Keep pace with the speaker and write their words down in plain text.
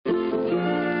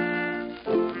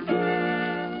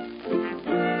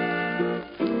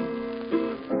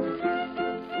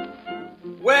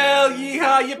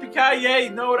yeehaw, yippee-ki-yay,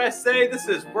 you know what I say? This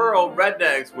is Rural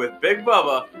Rednecks with Big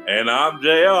Bubba. And I'm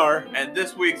JR. And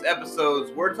this week's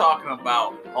episodes, we're talking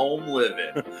about home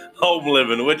living. Home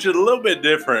living, which is a little bit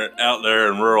different out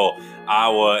there in rural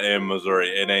Iowa and Missouri.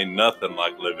 It ain't nothing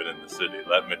like living in the city,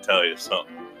 let me tell you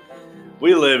something.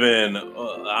 We live in,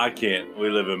 we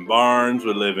live in barns,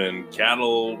 we live in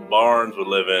cattle barns, we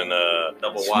live in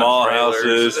small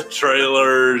houses,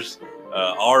 trailers,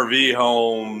 RV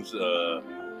homes,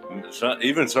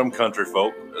 even some country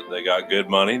folk, they got good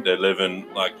money. They live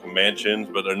in like mansions,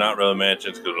 but they're not really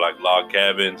mansions because they're like log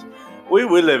cabins. We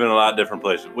live in a lot of different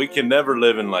places. We can never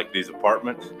live in like these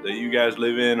apartments that you guys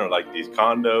live in, or like these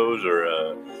condos,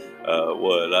 or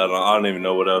what, I don't even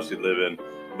know what else you live in,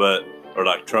 but or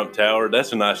like Trump Tower.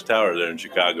 That's a nice tower there in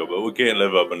Chicago, but we can't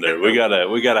live up in there. We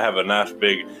gotta have a nice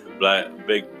big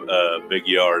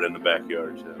yard in the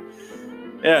backyard. So.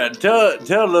 Yeah, tell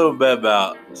a little bit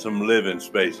about some living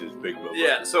spaces, Big Bubba.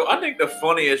 Yeah, so I think the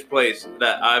funniest place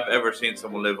that I've ever seen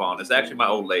someone live on is actually my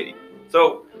old lady.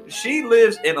 So she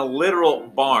lives in a literal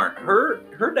barn.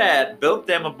 Her dad built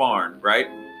them a barn, right?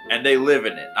 And they live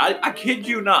in it. I kid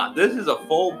you not. This is a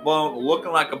full-blown,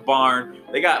 looking like a barn.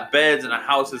 They got beds and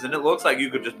houses, and it looks like you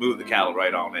could just move the cattle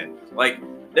right on in. Like,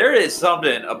 there is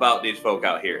something about these folk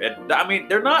out here. And I mean,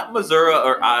 they're not Missouri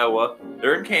or Iowa.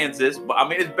 They're in Kansas. But I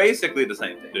mean, it's basically the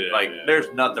same thing. There's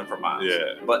nothing for miles.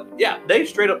 Yeah. But yeah, they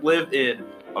straight up live in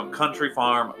a country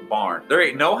farm barn. There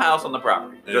ain't no house on the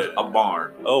property. Just a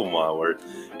barn. Oh, my word.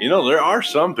 You know, there are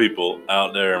some people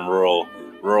out there in rural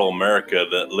America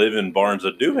that live in barns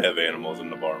that do have animals in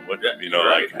the barn. Like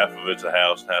half of it's a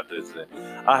house, half it's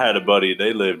I had a buddy,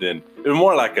 they lived in, it was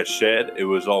more like a shed. It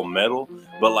was all metal,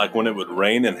 but like when it would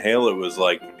rain and hail,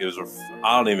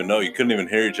 I don't even know, you couldn't even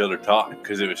hear each other talk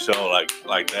because it was so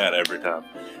like that every time.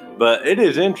 But it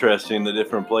is interesting, the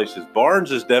different places.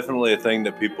 Barns is definitely a thing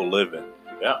that people live in.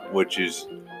 Yeah. Which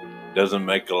doesn't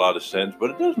make a lot of sense,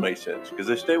 but it does make sense because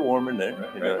they stay warm in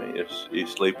there. You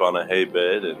sleep on a hay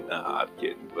bed, and I'm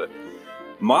kidding. But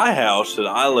my house that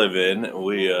I live in,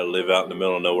 we live out in the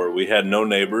middle of nowhere. We had no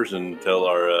neighbors until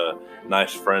our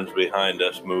nice friends behind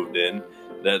us moved in.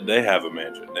 That they have a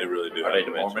mansion. They really do have a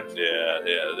mansion.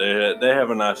 Yeah. They have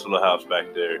a nice little house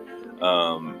back there.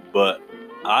 But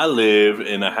I live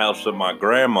in a house that my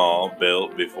grandma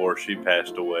built before she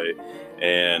passed away.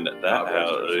 And that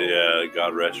house,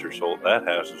 God rest her soul, that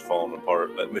house is falling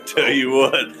apart. Let me tell you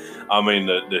what. I mean,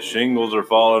 the shingles are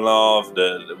falling off.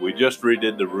 We just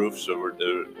redid the roof, so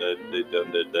they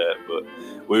done did that. But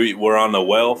we're on the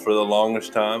well for the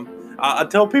longest time. I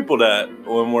tell people that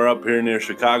when we're up here near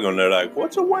Chicago, and they're like,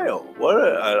 "What's a well?"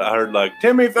 I heard like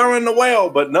Timmy fell in the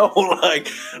well, but no, like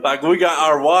we got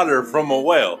our water from a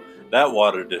well. That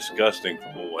water disgusting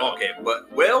from a well. Okay,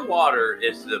 but well water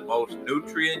is the most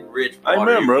nutrient-rich water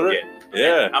Amen, brother. Get.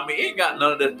 Yeah. And, I mean, it ain't got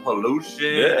none of this pollution.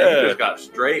 Yeah. You just got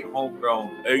straight homegrown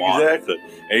water. Exactly.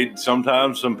 Hey,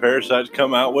 sometimes some parasites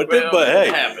come out with it, but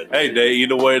hey, they eat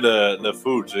away the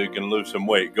food so you can lose some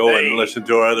weight. Go and listen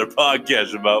to our other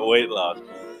podcasts about weight loss.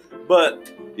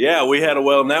 But yeah, we had a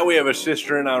well. Now we have a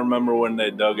cistern. I remember when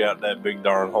they dug out that big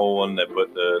darn hole and they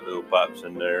put the little pipes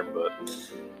in there, but.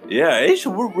 Yeah, it's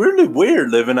really weird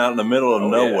living out in the middle of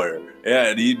nowhere.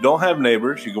 Yeah, you don't have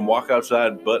neighbors. You can walk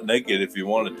outside butt naked if you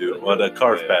wanted to. Well, the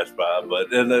cars pass by, but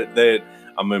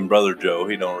Brother Joe,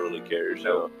 he don't really care.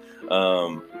 So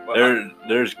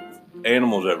there's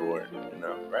animals everywhere,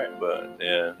 Right. But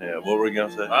yeah. What were we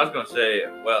gonna say? I was gonna say,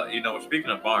 well, speaking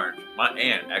of barns, my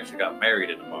aunt actually got married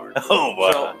in a barn. Oh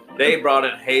wow! So they brought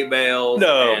in hay bales.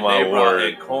 Brought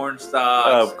in corn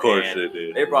stalks. Of course they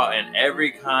did. They brought in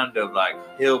every kind of like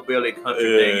hillbilly country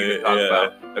thing you can talk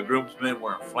about. The groomsmen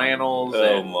wearing flannels.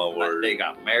 Oh my word! They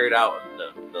got married out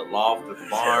in the loft of the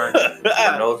barn.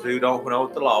 For those who don't know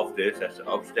what the loft is, that's the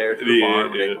upstairs of the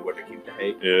barn where they keep the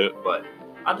hay. Yeah. But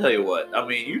I'll tell you what, I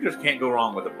mean, you just can't go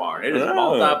wrong with a barn. It is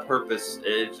multi-purpose.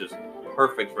 It's just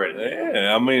perfect for anything.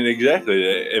 Yeah, I mean, exactly.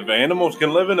 If animals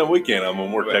can live in it, we can. I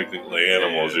mean, we're technically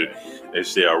animals. They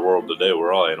see our world today,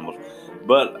 we're all animals.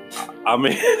 But, I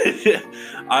mean,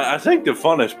 I think the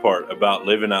funnest part about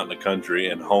living out in the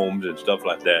country and homes and stuff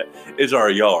like that is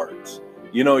our yards.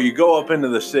 You go up into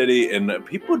the city and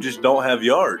people just don't have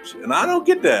yards. And I don't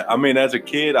get that. I mean, as a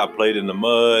kid, I played in the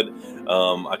mud.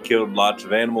 I killed lots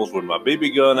of animals with my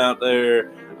BB gun out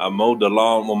there. I mowed the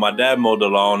lawn. Well, my dad mowed the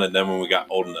lawn, and then when we got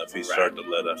old enough, he started to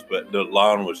let us. But the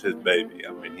lawn was his baby.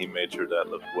 I mean, he made sure that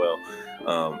looked well.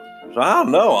 So I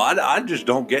don't know. I just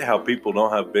don't get how people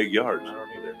don't have big yards. I don't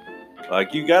either.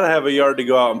 Like, you got to have a yard to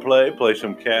go out and play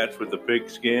some catch with the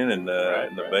pigskin and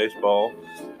the baseball.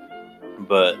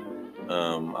 But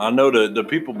I know the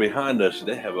people behind us,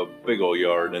 they have a big old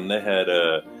yard, and they had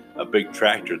a big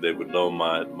tractor they would loan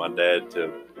my dad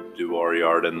to do our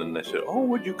yard, and then they said, "Oh,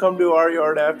 would you come do our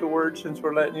yard afterwards since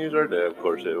we're letting you use our dad?" Of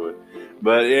course they would.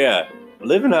 But yeah,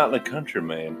 living out in the country,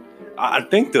 man. I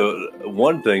think the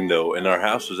one thing though in our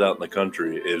houses out in the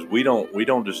country is we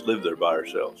don't just live there by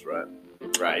ourselves, right?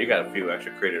 Right, you got a few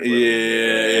extra critters.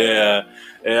 Yeah.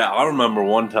 I remember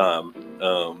one time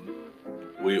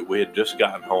we had just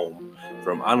gotten home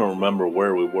from, I don't remember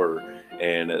where we were,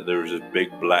 and there was this big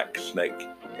black snake,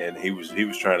 and he was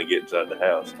trying to get inside the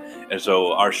house, and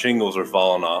so our shingles are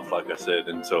falling off, like I said,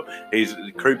 and so he's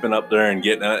creeping up there and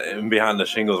getting in behind the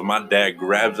shingles. My dad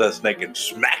grabs that snake and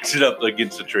smacks it up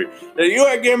against the tree. "You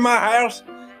ain't getting my house."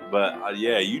 But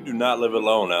yeah, you do not live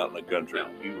alone out in the country. No,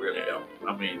 you really don't.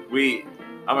 I mean,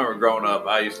 I remember growing up,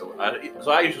 I used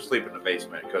to sleep in the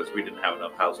basement because we didn't have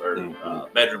enough house or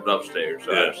bedrooms upstairs,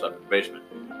 so I had to sleep in the basement.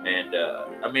 And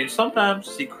I mean, sometimes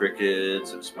you see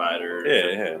crickets and spiders,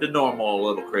 the normal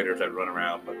little critters that run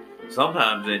around. But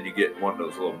sometimes then you get one of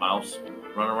those little mouse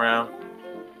running around,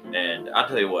 and I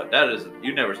tell you what,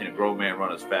 you never seen a grown man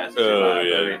run as fast as I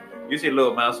mean, you see a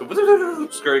little mouse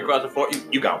scurry across the floor,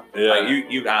 you go. Yeah. Like,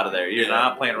 you out of there. You're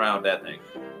not playing around with that thing.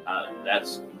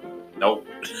 That's nope.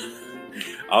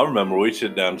 I remember we'd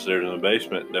sit downstairs in the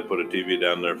basement. They put a TV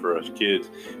down there for us kids.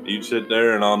 You'd sit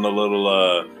there, and on the little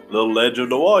ledge of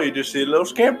the wall, you just see a little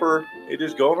scamper. He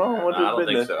just going on with his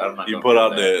business. Think so. I'm not you put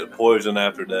out the poison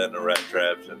after that and the rat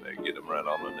traps, and they get them right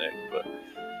on the neck. But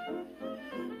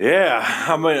yeah,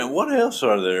 I mean, what else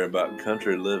are there about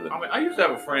country living? I mean, I used to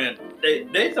have a friend.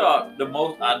 They thought the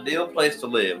most ideal place to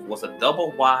live was a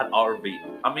double wide RV.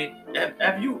 I mean,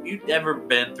 have you ever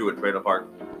been through a trailer park?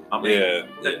 I mean,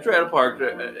 the trailer parks,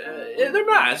 they're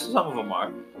nice. Some of them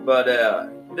are. But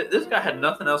this guy had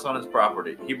nothing else on his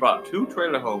property. He brought 2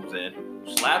 trailer homes in,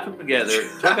 slapped them together,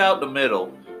 took out the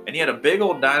middle, and he had a big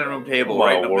old dining room table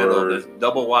right in the middle of this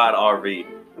double wide RV.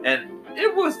 And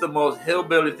it was the most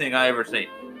hillbilly thing I ever seen.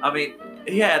 I mean,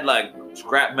 he had like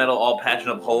scrap metal all patching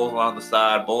up holes along the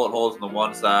side, bullet holes on the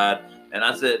one side. And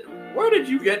I said, "Where did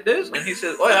you get this?" And he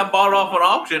said, "Well, I bought it off an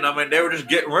auction. I mean, they were just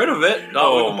getting rid of it.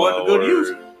 Thought we could put it to good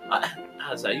use."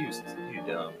 I said, "You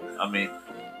dumb." I mean,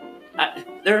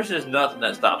 there's just nothing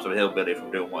that stops a hillbilly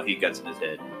from doing what he gets in his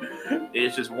head.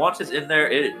 It's just once it's in there,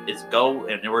 it's go,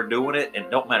 and we're doing it, and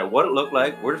don't matter what it looked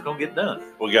like, we're just gonna get it done.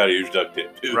 We gotta use duct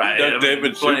tape too. Right, Duct tape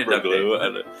and super glue.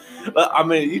 I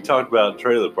mean, you talked about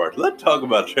trailer parks. Let's talk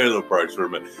about trailer parks for a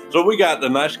minute. So we got the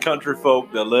nice country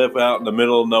folk that live out in the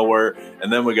middle of nowhere,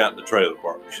 and then we got the trailer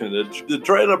parks. And the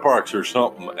trailer parks are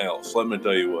something else. Let me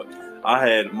tell you what. I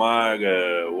had my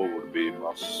what would it be?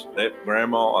 My step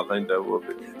grandma, I think that would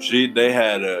be. They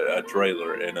had a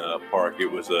trailer in a park.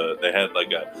 It was they had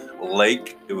like a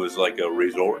lake. It was like a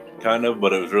resort kind of,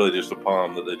 but it was really just a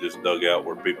pond that they just dug out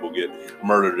where people get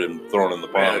murdered and thrown in the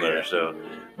pond there. So,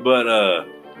 but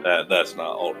that's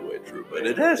not all the way true. But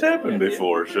it has happened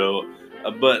before. So.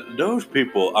 But those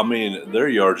people, I mean, their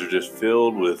yards are just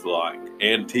filled with like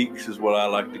antiques, is what I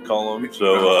like to call them.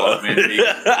 So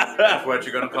that's what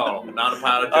you're gonna call them, not a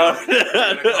pile of junk. You're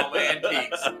gonna call them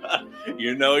antiques.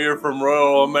 You know, you're from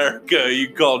rural America. You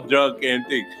call junk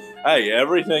antiques. Hey,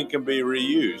 everything can be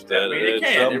reused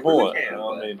at some point.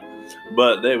 Really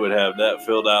but they would have that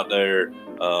filled out there.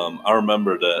 I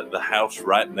remember the house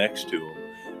right next to them.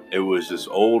 It was this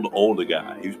older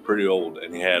guy. He was pretty old,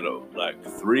 and he had like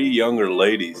 3 younger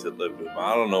ladies that lived with him.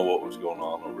 I don't know what was going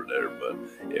on over there, but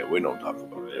yeah, we don't talk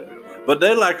about that. But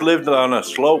they like lived on a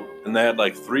slope, and they had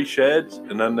like 3 sheds,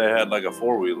 and then they had like a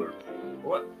 4-wheeler.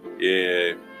 What?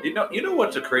 Yeah. You know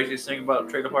what's the craziest thing about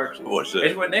trailer parks? What's that?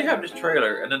 Is when they have this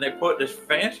trailer, and then they put this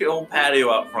fancy old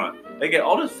patio out front. They get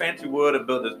all this fancy wood and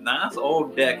build this nice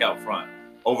old deck out front,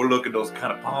 overlooking those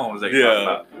kind of palms that you're talking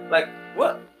about. Like,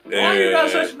 what? Why you got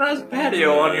such a nice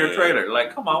patio on your trailer?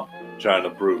 Like, come on. Trying to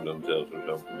prove themselves or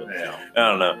something. But I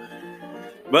don't know.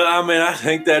 But, I mean, I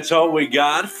think that's all we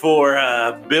got for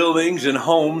buildings and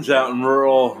homes out in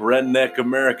rural redneck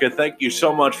America. Thank you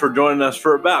so much for joining us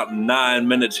for about 9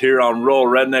 minutes here on Rural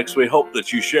Rednecks. We hope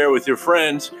that you share with your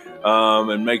friends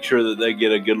and make sure that they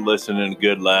get a good listen and a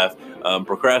good laugh.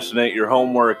 Procrastinate your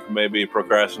homework, maybe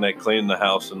procrastinate cleaning the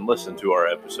house, and listen to our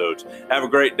episodes. Have a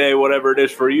great day, whatever it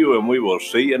is for you, and we will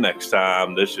see you next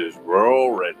time. This is Rural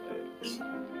Rednecks.